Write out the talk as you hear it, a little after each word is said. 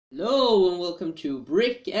Hello and welcome to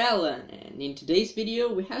Brick Allen, and in today's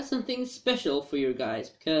video we have something special for you guys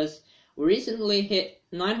because we recently hit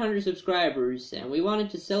 900 subscribers and we wanted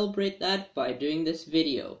to celebrate that by doing this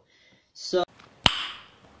video. So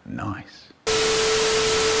nice. In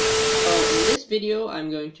this video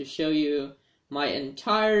I'm going to show you my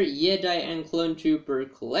entire Jedi and Clone Trooper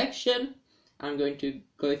collection. I'm going to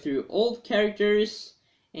go through all the characters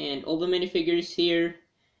and all the minifigures here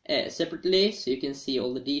separately, so you can see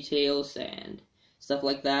all the details and stuff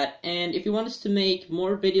like that. And if you want us to make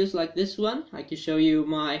more videos like this one, I can show you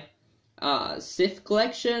my Sith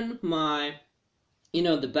collection, my,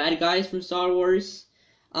 the bad guys from Star Wars.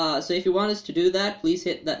 So if you want us to do that, please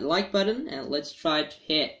hit that like button and let's try to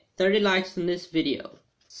hit 30 likes on this video.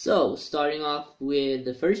 So starting off with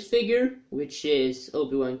the first figure, which is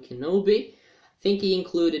Obi-Wan-Kenobi. I think he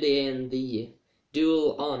included in the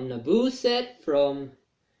Duel on Naboo set from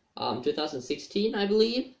 2016, I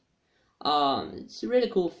believe. It's a really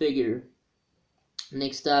cool figure.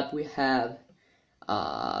 Next up, we have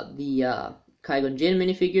the Qui-gon Jinn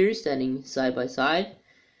minifigure standing side by side.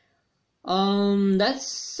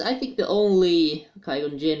 That's, I think, the only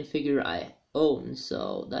Qui-gon Jinn figure I own,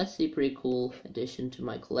 so that's a pretty cool addition to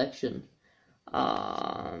my collection.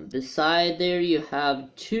 Beside there, you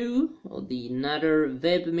have two of the Nahdar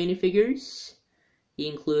Vebb minifigures. He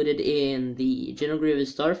included in the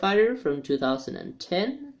JANGBRiCKS Starfighter from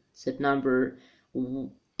 2010, set number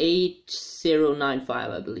 8095,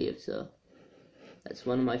 I believe. So that's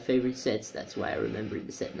one of my favorite sets. That's why I remember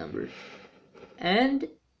the set number. And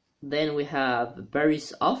then we have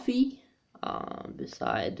Barriss Offee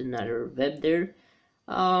beside another Vebb there.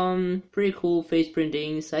 Pretty cool face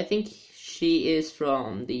printings. I think she is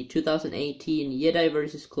from the 2018 Jedi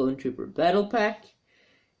vs. Clone Trooper Battle Pack.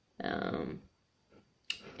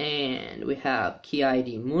 And we have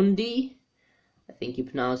Ki-Adi-Mundi, I think you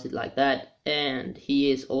pronounce it like that, and he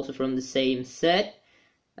is also from the same set,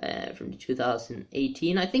 from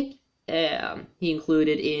 2018, I think. He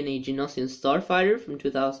included in a Geonosian Starfighter from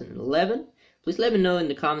 2011. Please let me know in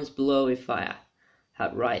the comments below if I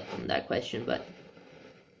have right on that question, but,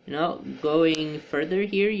 going further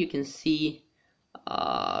here, you can see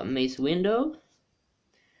Mace Windu.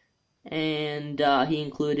 And he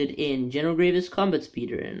included in JANGBRiCKS Combat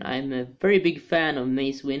Speeder, and I'm a very big fan of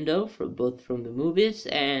Mace Windu, both from the movies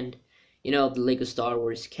and, the Lego Star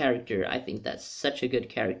Wars character. I think that's such a good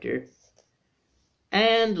character.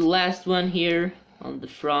 And the last one here on the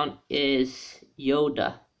front is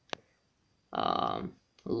Yoda.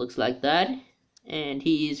 Looks like that, and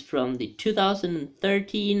he is from the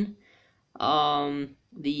 2013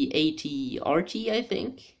 the AT-RT, I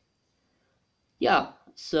think. Yeah.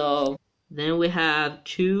 So then we have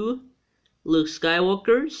two Luke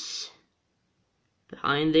Skywalkers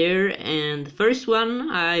behind there, and the first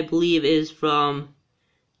one I believe is from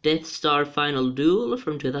Death Star Final Duel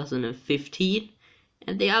from 2015,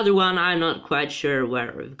 and the other one I'm not quite sure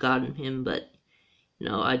where I've gotten him, but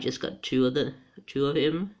I just got two of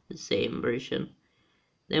him, the same version.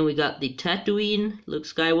 Then we got the Tatooine Luke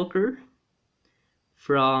Skywalker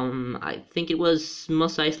from, I think it was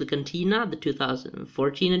Mos Eisley Cantina, the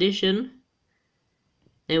 2014 edition.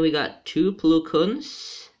 Then we got two Plo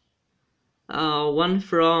Koons. One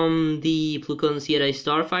from the Plo Koon's Jedi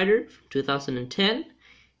Starfighter from 2010.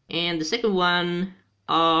 And the second one,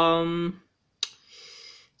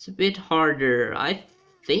 it's a bit harder. I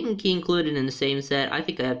think he included in the same set. I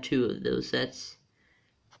think I have two of those sets.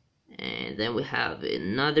 And then we have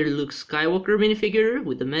another Luke Skywalker minifigure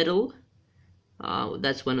with the medal.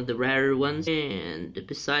 That's one of the rarer ones. And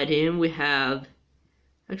beside him we have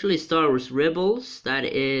actually Star Wars Rebels. That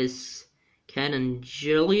is Canon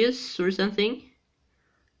Julius or something.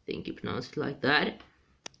 I think you pronounce it like that.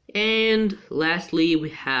 And lastly we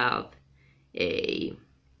have a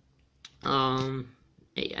Anakin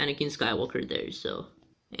Skywalker there. So,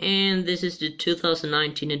 and this is the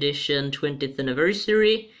 2019 edition 20th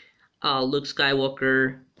anniversary Luke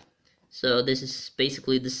Skywalker. So this is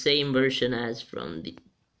basically the same version as from the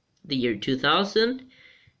year 2000,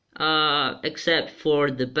 except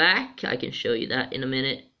for the back. I can show you that in a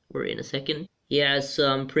minute or in a second. He has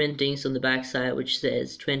some printings on the back side which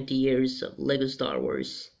says 20 years of Lego Star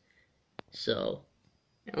Wars. So,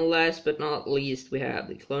 and last but not least, we have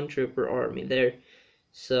the Clone Trooper army there.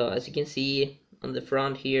 So as you can see on the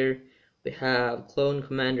front here, we have Clone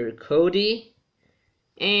Commander Cody.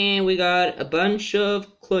 And we got a bunch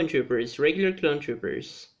of clone troopers, regular clone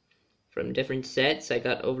troopers, from different sets I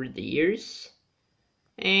got over the years.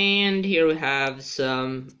 And here we have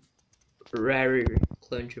some rarer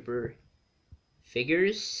clone trooper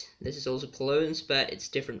figures. This is also clones, but it's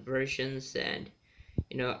different versions, and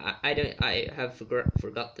You know, I have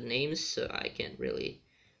forgot the names, so I can't really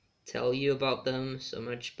tell you about them so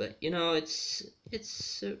much. But you know, it's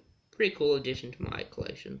a pretty cool addition to my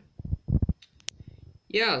collection.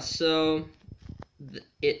 Yeah, so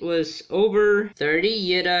it was over 30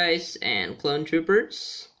 Jedis and clone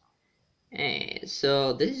troopers. And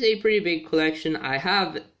so this is a pretty big collection. I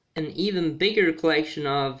have an even bigger collection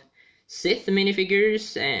of Sith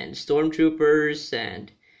minifigures and stormtroopers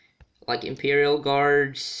and like Imperial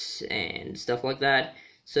guards and stuff like that.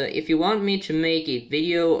 So if you want me to make a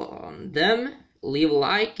video on them, leave a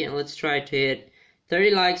like and let's try to hit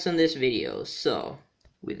 30 likes on this video. So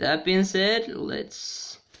with that being said,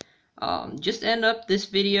 let's just end up this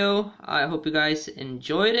video. I hope you guys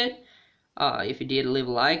enjoyed it. If you did, leave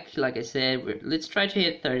a like I said, let's try to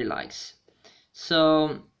hit 30 likes.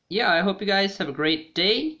 So yeah, I hope you guys have a great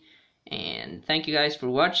day, and thank you guys for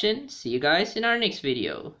watching. See you guys in our next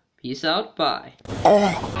video. Peace out, bye.